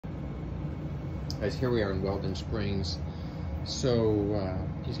Guys, here we are in Weldon Springs. So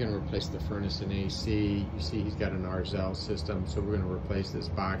he's going to replace the furnace and AC. You see he's got an Arzell system, so we're going to replace this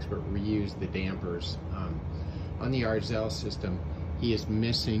box but reuse the dampers. On the Arzell system, he is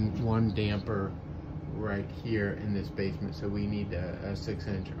missing one damper right here in this basement, so we need a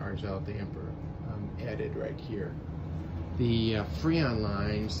 6-inch Arzell damper added right here. The Freon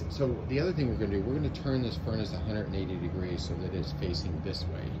lines, so the other thing we're going to do, we're going to turn this furnace 180 degrees so that it's facing this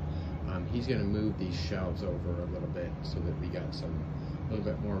way. He's going to move these shelves over a little bit so that we got a little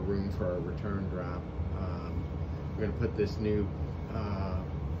bit more room for our return drop. We're going to put this new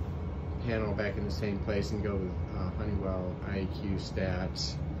panel back in the same place and go with Honeywell IAQ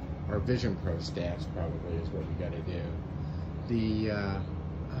stats, or Vision Pro stats probably is what we got to do. The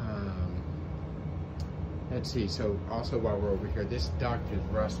let's see, so also while we're over here, this duct is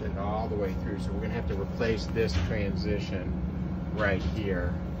rusted all the way through, so we're going to have to replace this transition right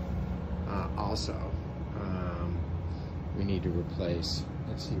here. Also, we need to replace,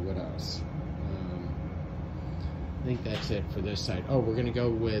 let's see what else. I think that's it for this side. Oh, we're going to go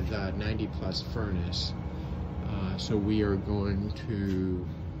with 90 plus furnace. So we are going to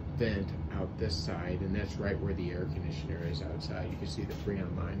vent out this side, and that's right where the air conditioner is outside. You can see the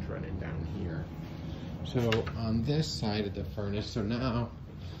Freon lines running down here. So on this side of the furnace, so now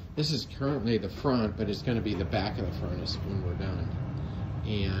this is currently the front, but it's going to be the back of the furnace when we're done.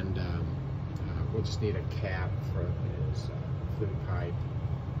 And we'll just need a cap for his flue pipe.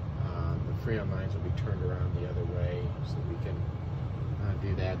 The Freon lines will be turned around the other way, so we can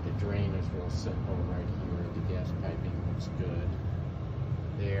do that. The drain is real simple right here. The gas piping looks good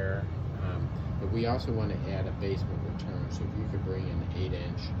there. But we also want to add a basement return, so if you could bring in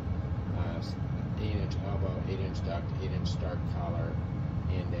 8-inch elbow, 8-inch duct, 8-inch start collar,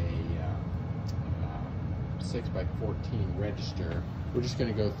 and a 6x14 register. We're just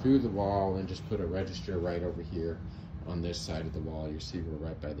going to go through the wall and just put a register right over here on this side of the wall. You see we're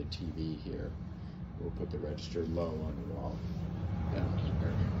right by the TV here. We'll put the register low on the wall down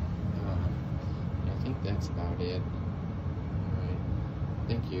here. I think that's about it. All right.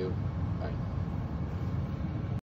 Thank you.